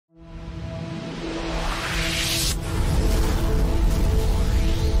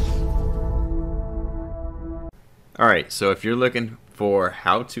Alright, so if you're looking for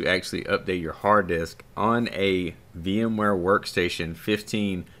how to actually update your hard disk on a VMware Workstation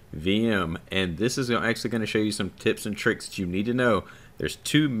 15 VM, and this is actually going to show you some tips and tricks that you need to know. There's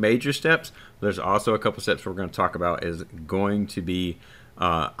two major steps. There's also a couple steps we're going to talk about is going to be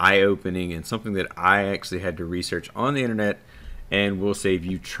eye-opening and something that I actually had to research on the internet and will save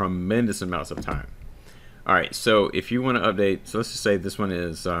you tremendous amounts of time. Alright, so if you want to update, so let's just say this one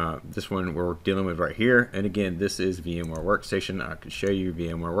is this one we're dealing with right here, and again this is VMware Workstation. I can show you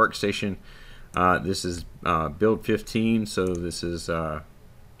VMware Workstation. This is build 15, so this is VMware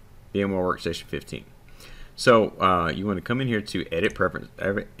Workstation 15. So you want to come in here to edit preference,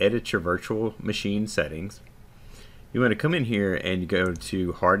 edit your virtual machine settings. You want to come in here and go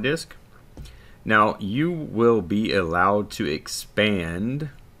to hard disk. Now you will be allowed to expand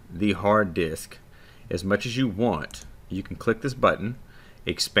the hard disk as much as you want. You can click this button,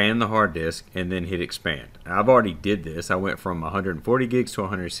 expand the hard disk, and then hit expand. I've already did this. I went from 140 gigs to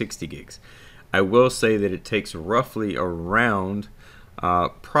 160 gigs. I will say that it takes roughly around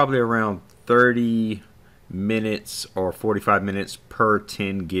probably around 30 minutes or 45 minutes per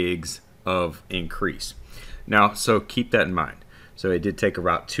 10 gigs of increase. Now, so keep that in mind. So it did take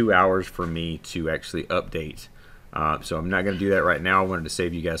about 2 hours for me to actually update. So I'm not going to do that right now. I wanted to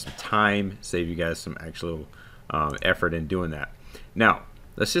save you guys some time, save you guys some actual effort in doing that. Now,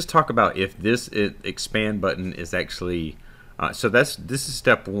 let's just talk about if this expand button is actually, so this is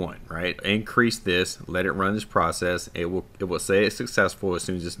step one, right? Increase this, let it run this process. It will say it's successful as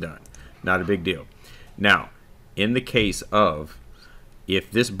soon as it's done. Not a big deal. Now, in the case of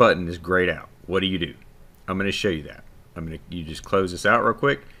if this button is grayed out, what do? I'm going to show you that. You just close this out real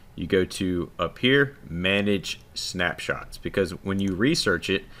quick. You go to up here, manage snapshots, because when you research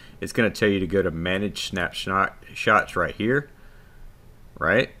it, it's going to tell you to go to manage snapshots right here,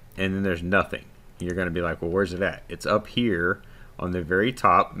 right? And then there's nothing. You're going to be like, well, where's it at? It's up here on the very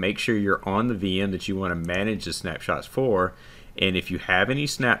top. Make sure you're on the VM that you want to manage the snapshots for, and if you have any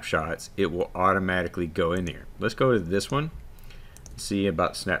snapshots, it will automatically go in there. Let's go to this one, see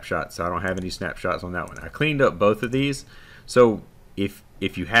about snapshots. So I don't have any snapshots on that one. I cleaned up both of these. So if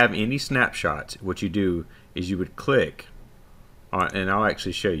you have any snapshots, what you do is you would click on, and I'll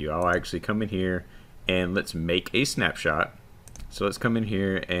actually show you. I'll actually come in here and let's make a snapshot. So let's come in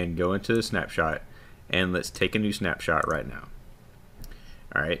here and go into the snapshot and let's take a new snapshot right now.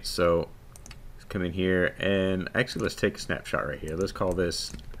 Alright, so let's come in here and actually let's take a snapshot right here. Let's call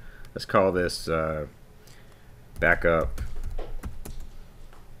this backup,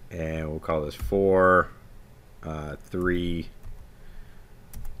 and we'll call this 4/3/03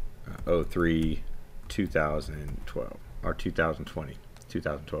 2012 or 2020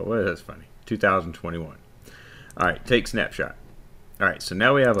 2012. Well, that's funny. 2021. Alright, take snapshot. Alright, so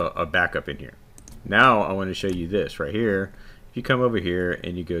now we have a backup in here. Now I want to show you this right here. If you come over here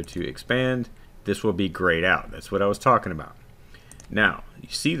and you go to expand, this will be grayed out. That's what I was talking about. Now you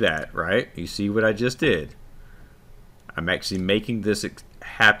see that, right? You see what I just did. I'm actually making this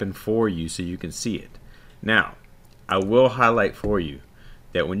happen for you so you can see it. Now I will highlight for you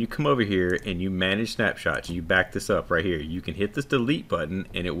that when you come over here and you manage snapshots, you back this up right here, you can hit this delete button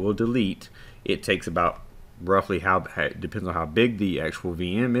and it will delete. It takes about roughly depends on how big the actual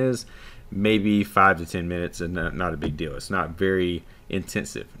VM is, maybe 5 to 10 minutes, and not a big deal. It's not very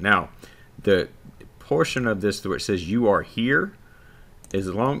intensive. Now the portion of this where it says you are here,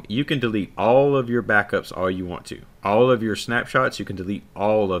 you can delete all of your backups all you want to. All of your snapshots, you can delete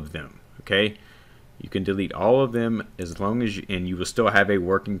all of them. Okay, you can delete all of them as long as and you will still have a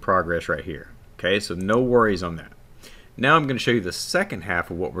working progress right here. Okay, so no worries on that. Now I'm going to show you the second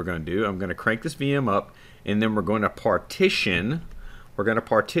half of what we're going to do. I'm going to crank this VM up, and then we're going to partition. We're going to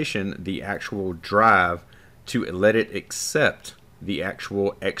partition the actual drive to let it accept the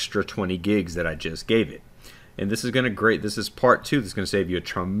actual extra 20 gigs that I just gave it. And this is this is part two. This is going to save you a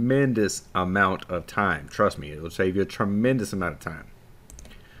tremendous amount of time. Trust me, it will save you a tremendous amount of time.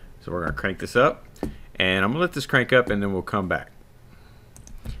 So we're going to crank this up, and I'm going to let this crank up, and then we'll come back.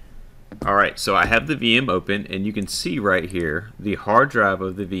 Alright, so I have the VM open, and you can see right here the hard drive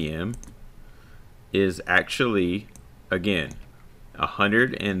of the VM is actually, again,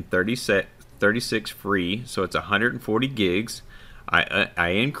 136 free, so it's 140 gigs. I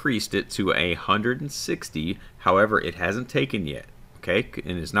increased it to 160. However, it hasn't taken yet. Okay,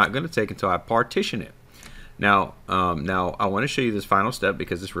 and it's not going to take until I partition it. Now, I want to show you this final step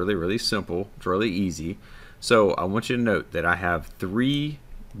because it's really simple. It's really easy. So I want you to note that I have 3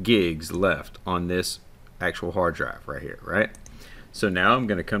 gigs left on this actual hard drive right here. Right. So now I'm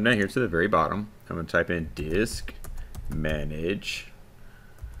going to come down here to the very bottom. I'm going to type in disk manage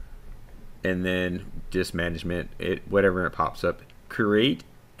and then disk management, whatever it pops up, create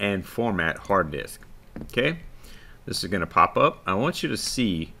and format hard disk. Okay, this is going to pop up. I want you to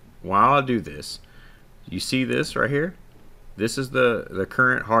see while I do this, you see this right here? This is the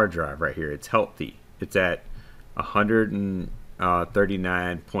current hard drive right here. It's healthy. It's at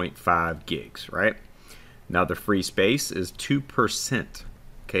 139.5 gigs, right? Now the free space is 2%.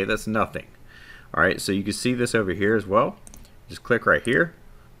 Okay, that's nothing. All right, so you can see this over here as well. Just click right here,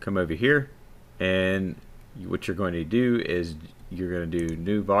 come over here, and what you're going to do is you're going to do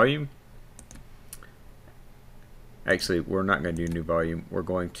new volume. Actually, we're not going to do new volume. We're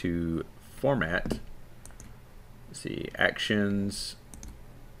going to format. Let's see, actions.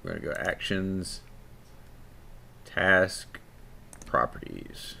 We're going to go actions, task,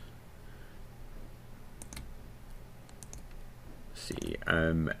 properties. Let's see,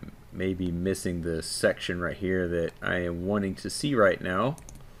 I'm maybe missing the section right here that I am wanting to see right now.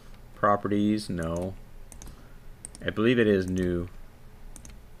 Properties, no. I believe it is new.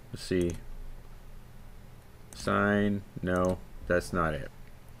 Let's see. Sign, no, that's not it.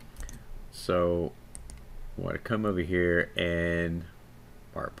 So I want to come over here and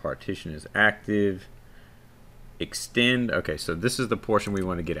our partition is active. Extend. Okay, so this is the portion we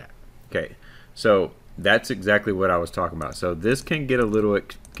want to get at. Okay, so that's exactly what I was talking about. So this can get a little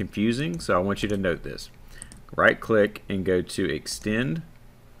confusing, so I want you to note this. Right click and go to extend,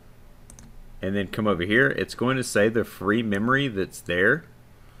 and then come over here. It's going to say the free memory that's there.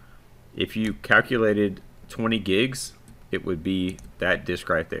 If you calculated 20 gigs, it would be that disk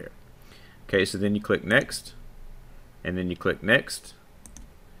right there. Okay, so then you click next, and then you click next,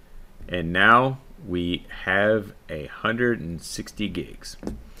 and now we have 160 gigs.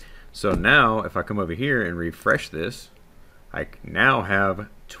 So now if I come over here and refresh this, I now have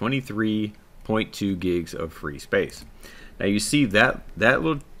 23.2 gigs of free space. Now you see that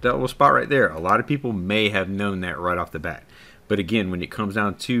little spot right there. A lot of people may have known that right off the bat. But again, when it comes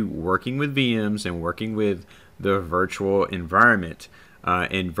down to working with VMs and working with the virtual environment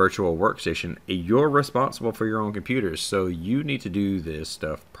in Virtual Workstation, you're responsible for your own computers. So you need to do this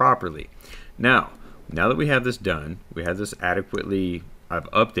stuff properly. Now that we have this done, we have this adequately, I've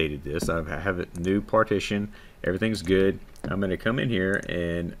updated this, I have a new partition, everything's good. I'm going to come in here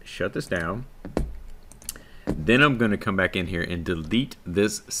and shut this down. Then I'm going to come back in here and delete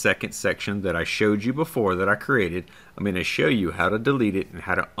this second section that I showed you before that I created. I'm going to show you how to delete it and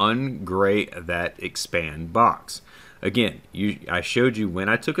how to ungray that expand box. Again, I showed you when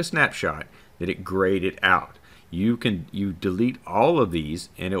I took a snapshot that it grayed it out. You delete all of these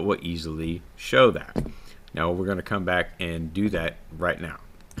and it will easily show that. Now we're going to come back and do that right now.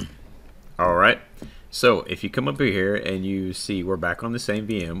 All right. So if you come up here and you see we're back on the same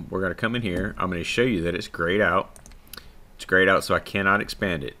VM, we're going to come in here. I'm going to show you that it's grayed out. It's grayed out, so I cannot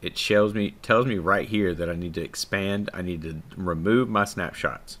expand it. It tells me right here that I need to expand. I need to remove my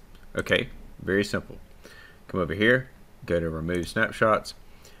snapshots. Okay, very simple. Come over here, go to remove snapshots.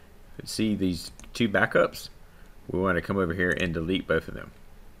 See these two backups? We want to come over here and delete both of them.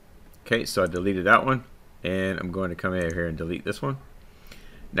 Okay, so I deleted that one, and I'm going to come over here and delete this one.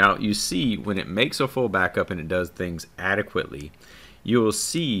 Now you see when it makes a full backup and it does things adequately, you will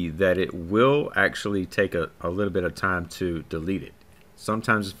see that it will actually take a little bit of time to delete it.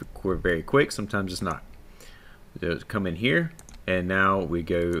 Sometimes it's very quick, sometimes it's not. Just come in here, and now we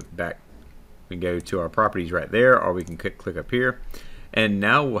go back. We go to our properties right there, or we can click up here, and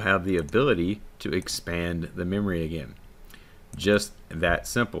now we'll have the ability to expand the memory again. Just that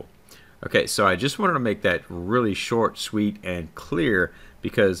simple. Okay, so I just wanted to make that really short, sweet, and clear,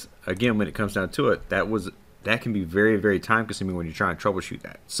 because again, when it comes down to it, that can be very, very time consuming when you're trying to troubleshoot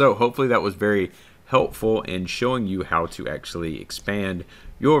that. So hopefully that was very helpful in showing you how to actually expand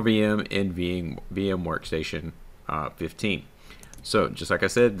your VM in VM Workstation 15. So just like I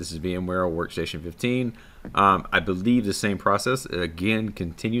said, this is VMware Workstation 15. I believe the same process again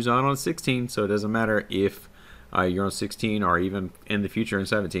continues on 16, so it doesn't matter if you're on 16 or even in the future in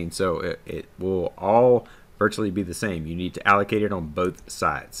 17. So it will all virtually be the same. You need to allocate it on both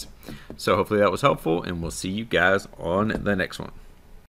sides. So hopefully that was helpful, and we'll see you guys on the next one.